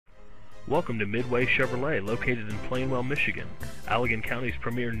Welcome to Midway Chevrolet, located in Plainwell, Michigan, Allegan County's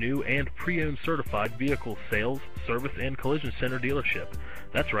premier new and pre-owned certified vehicle sales, service, and collision center dealership.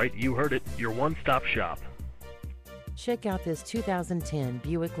 That's right, you heard it, your one-stop shop. Check out this 2010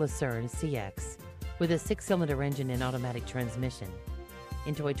 Buick Lucerne CX with a 6-cylinder engine and automatic transmission.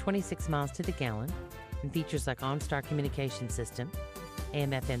 Enjoy 26 miles to the gallon and features like OnStar communication system,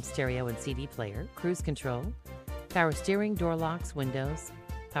 AM/FM stereo and CD player, cruise control, power steering, door locks, windows,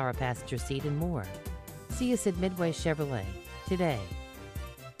 power passenger seat, and more. See us at Midway Chevrolet today.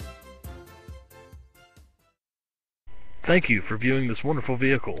 Thank you for viewing this wonderful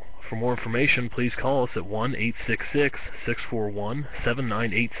vehicle. For more information, please call us at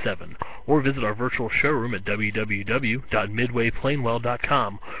 1-866-641-7987 or visit our virtual showroom at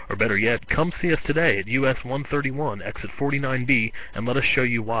www.midwayplainwell.com, or better yet, come see us today at US 131 exit 49B and let us show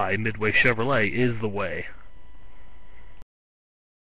you why Midway Chevrolet is the way.